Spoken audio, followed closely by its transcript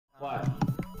What?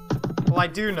 Well, I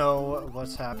do know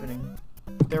what's happening.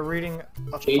 They're reading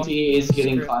a JT is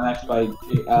getting script. climaxed by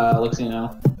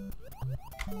Luxino.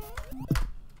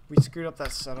 We screwed up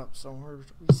that setup, so we're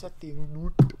reset the.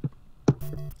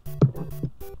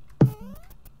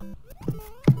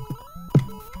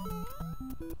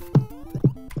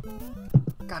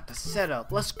 Got the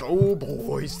setup. Let's go,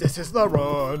 boys. This is the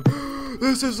run.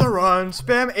 This is the run.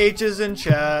 Spam H's in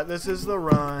chat. This is the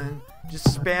run. Just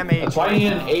spam H. That's why you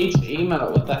need an H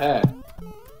emote. What the heck?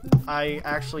 I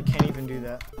actually can't even do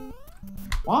that.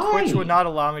 Why? Twitch would not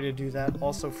allow me to do that.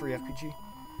 Also, free FPG.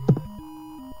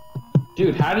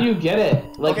 Dude, how do you get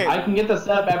it? Like, Okay. I can get the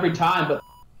setup every time, but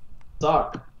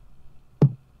suck.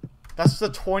 That's the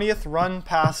 20th run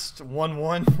past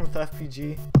 1-1 with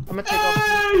FPG. I'm gonna take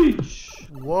off. H!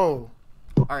 Whoa.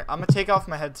 Alright, I'm gonna take off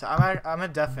my headset. I'm a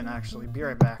deafen actually. Be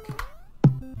right back.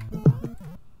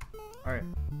 Alright.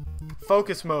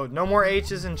 Focus mode. No more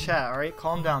H's in chat, alright?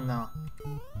 Calm down now.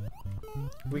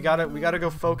 We gotta go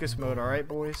focus mode, alright,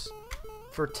 boys?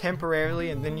 For temporarily,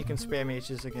 and then you can spam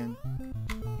H's again.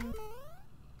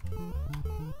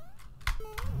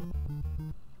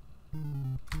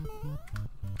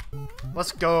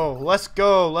 Let's go. Let's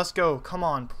go. Let's go. Come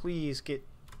on, please get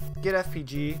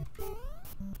FPG.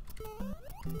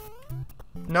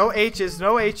 No H's,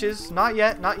 no H's. Not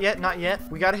yet, not yet, not yet.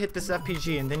 We gotta hit this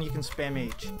FPG and then you can spam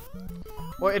H.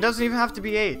 Well, it doesn't even have to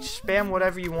be H. Spam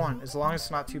whatever you want, as long as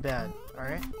it's not too bad.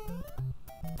 Alright?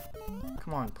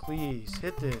 Come on, please.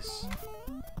 Hit this.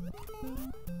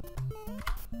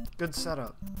 Good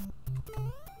setup.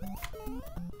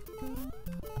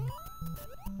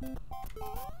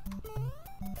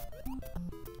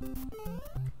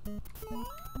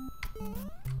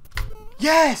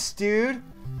 Yes, dude!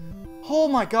 Oh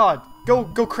my god. Go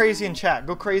crazy in chat.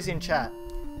 Go crazy in chat.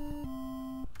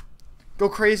 Go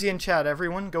crazy in chat,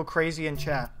 everyone. Go crazy in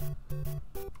chat.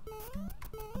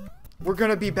 We're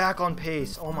gonna be back on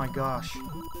pace. Oh my gosh.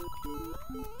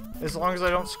 As long as I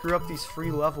don't screw up these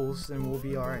free levels, then we'll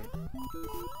be alright.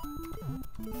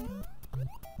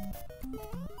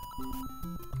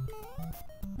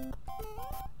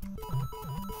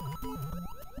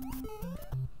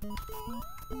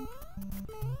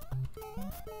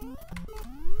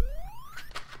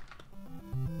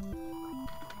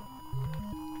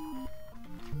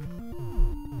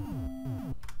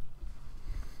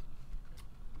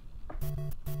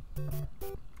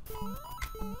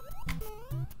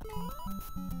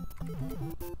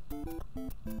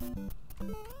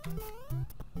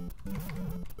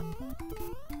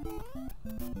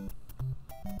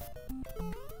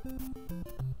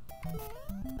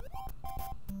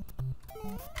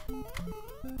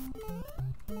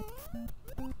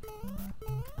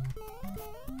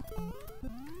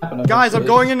 Guys, I'm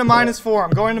going into -4.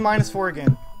 I'm going to -4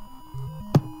 again.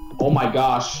 Oh my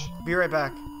gosh. Be right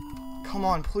back. Come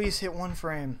on, please hit 1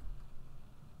 frame.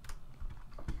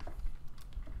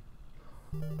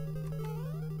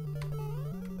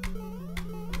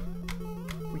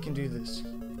 We can do this.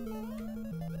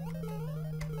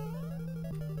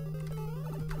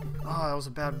 Oh, that was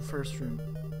a bad first room.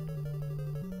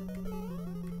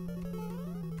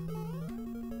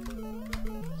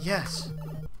 Yes.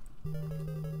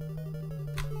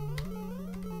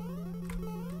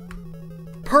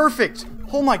 Perfect!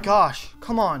 Oh my gosh,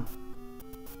 come on.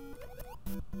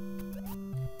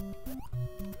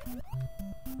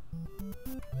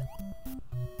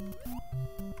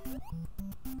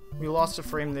 We lost a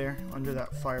frame there under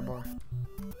that firebar.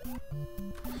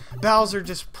 Bowser,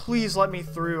 just please let me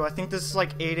through. I think this is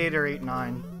like 8-8 or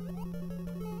 8-9.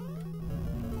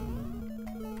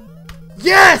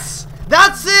 Yes!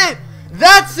 That's it!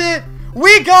 That's it!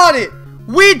 We got it!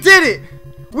 We did it!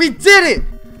 We did it!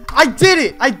 I did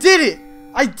it! I did it!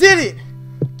 I did it!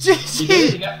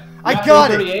 GG! I got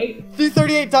it!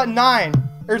 338.9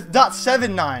 or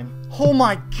 .79. Oh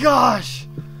my gosh!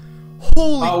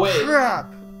 Holy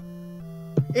crap!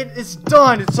 It is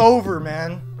done. It's over,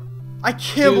 man. I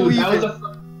can't believe it.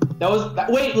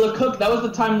 Wait, LeCook, that was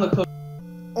the time LeCook.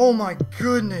 Oh my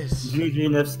goodness. GG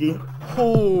Niftski.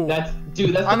 Oh. That's the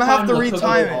I'm gonna have to LeCook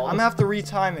retime it. evolved. I'm gonna have to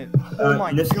retime it. Oh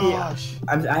my Niftski, gosh.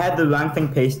 I had the wrong thing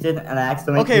pasted and I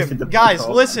accidentally Okay, pasted the guys,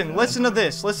 protocol. listen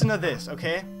to this,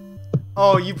 okay?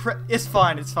 Oh, it's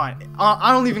fine, it's fine.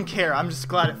 I don't even care. I'm just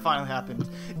glad it finally happened.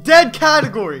 Dead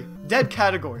category. Dead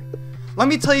category. Let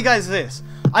me tell you guys this.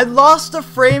 I lost a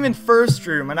frame in first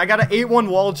room and I got an 8-1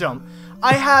 wall jump.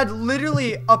 I had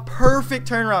literally a perfect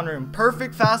turnaround room,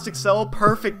 perfect fast excel,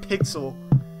 perfect pixel.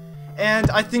 And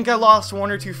I think I lost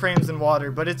 1 or 2 frames in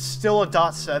water, but it's still a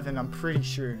 .7, I'm pretty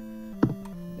sure.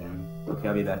 Damn. Okay,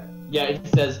 I'll be back. Yeah, he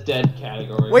says dead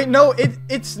category. Wait, no,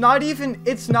 it's not even.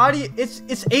 It's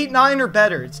 8-9 or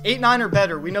better. It's 8-9 or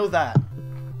better. We know that.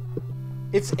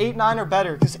 It's 8-9 or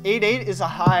better because 8-8 is a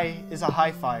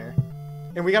high fire,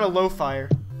 and we got a low fire.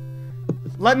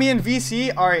 Let me in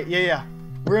VC. All right, yeah.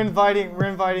 We're inviting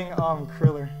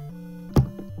Kriller.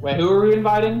 Wait, who are we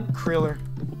inviting? Kriller.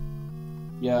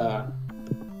 Yeah.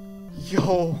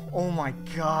 Yo, oh my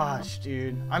gosh,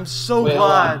 dude. I'm so Wait,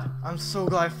 glad. I'm so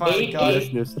glad I finally got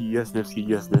it. Yes, Niftski. Yes,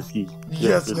 Niftski.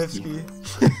 Yes, Niftski.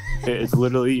 It's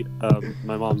literally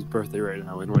my mom's birthday right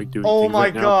now, and we're like doing Oh things my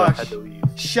right now, but I gosh. had to leave.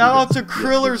 Shout out to Yes,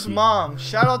 Kriller's Niftski. mom.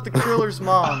 Shout out to Kriller's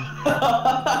mom.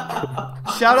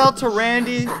 Shout out to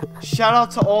Randy. Shout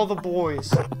out to all the boys.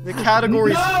 The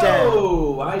category is dead.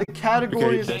 No! The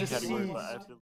category is dead deceased. category, but I have to